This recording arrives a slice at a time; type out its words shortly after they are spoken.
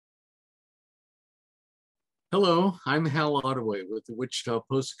Hello, I'm Hal Ottaway with the Wichita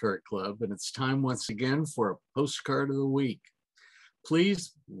Postcard Club, and it's time once again for a postcard of the week.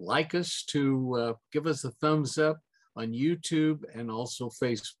 Please like us to give us a thumbs up on YouTube and also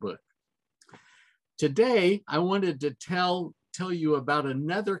Facebook. Today, I wanted to tell you about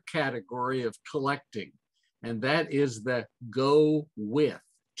another category of collecting, and that is the go with.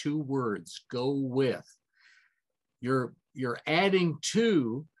 Two words, go with. You're adding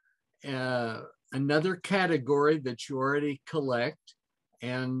to another category that you already collect,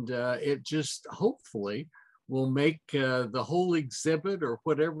 and it just hopefully will make the whole exhibit or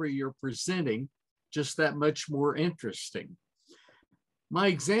whatever you're presenting just that much more interesting. My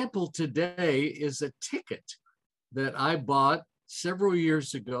example today is a ticket that I bought several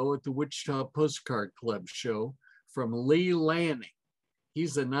years ago at the Wichita Postcard Club show from Lee Lanning.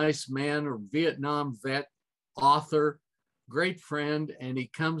 He's a nice man, a Vietnam vet, author, great friend, and he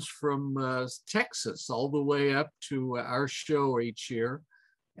comes from Texas all the way up to our show each year,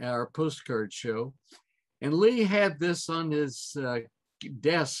 our postcard show. And Lee had this on his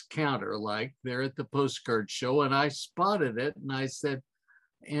desk counter, like there at the postcard show, and I spotted it and I said,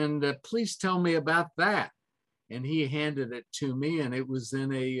 and please tell me about that. And he handed it to me, and it was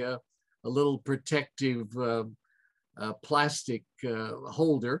in a little protective plastic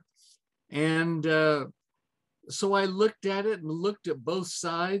holder. And so I looked at it and looked at both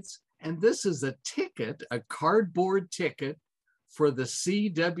sides, and this is a ticket, a cardboard ticket for the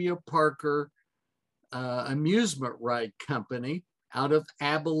C.W. Parker amusement ride company out of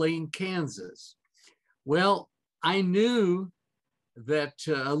Abilene, Kansas. Well, I knew that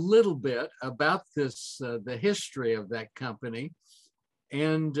a little bit about this, the history of that company,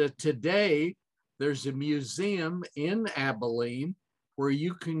 and today there's a museum in Abilene where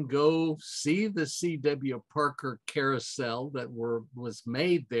you can go see the C.W. Parker carousel that was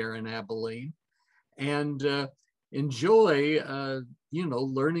made there in Abilene, and enjoy,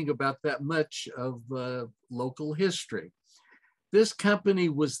 learning about that much of local history. This company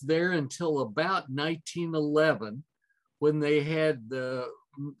was there until about 1911, when they had the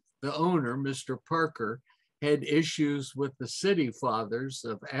owner, Mr. Parker, had issues with the city fathers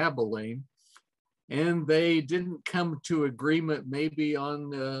of Abilene, and they didn't come to agreement maybe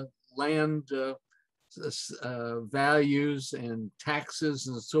on land values and taxes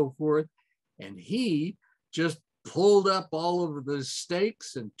and so forth. And he just pulled up all of the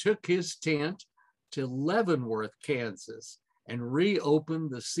stakes and took his tent to Leavenworth, Kansas, and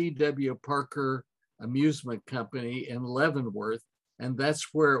reopened the C.W. Parker Amusement Company in Leavenworth. And that's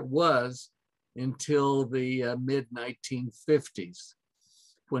where it was until the mid-1950s,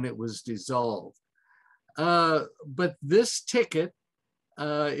 when it was dissolved. But this ticket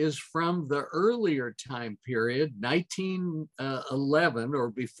is from the earlier time period, 1911 or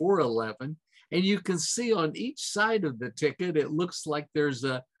before 11. And you can see on each side of the ticket, it looks like there's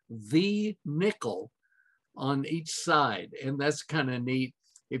a V nickel on each side. And that's kind of neat.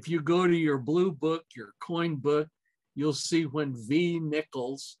 If you go to your blue book, your coin book, you'll see when V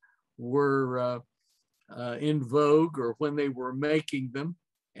nickels were in vogue, or when they were making them.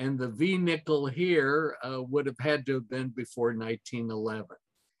 And the V nickel here would have had to have been before 1911.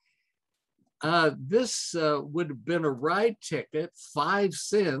 This would have been a ride ticket. 5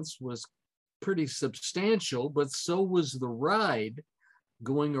 cents was pretty substantial, but so was the ride,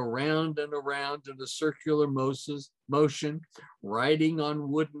 going around and around in a circular motion, riding on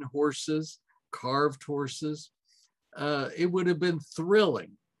wooden horses, carved horses. It would have been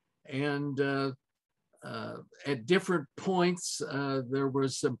thrilling. And at different points, there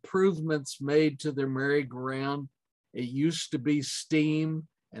was improvements made to their merry-go-round. It used to be steam,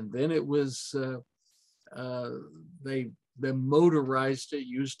 and then it was, they motorized it,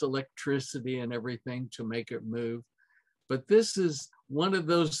 used electricity and everything to make it move. But this is one of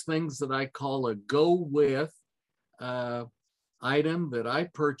those things that I call a go with item that I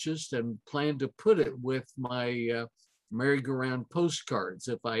purchased and plan to put it with my merry-go-round postcards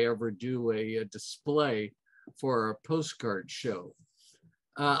if I ever do a display for a postcard show.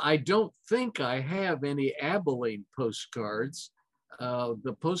 I don't think I have any Abilene postcards.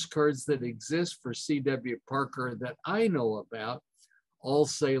 The postcards that exist for C.W. Parker that I know about all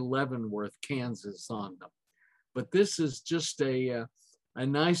say Leavenworth, Kansas on them. But this is just a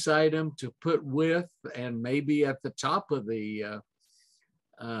nice item to put with, and maybe at the top of the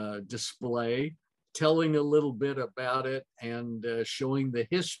display, telling a little bit about it and showing the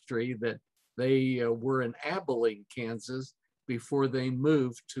history that they were in Abilene, Kansas, before they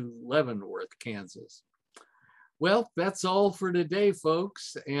moved to Leavenworth, Kansas. Well, that's all for today,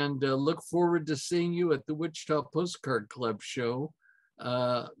 folks, and look forward to seeing you at the Wichita Postcard Club show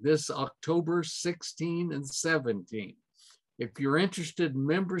this October 16 and 17. If you're interested in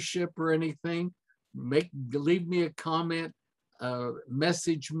membership or anything, leave me a comment,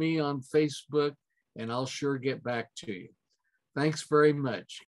 message me on Facebook, and I'll sure get back to you. Thanks very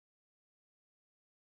much.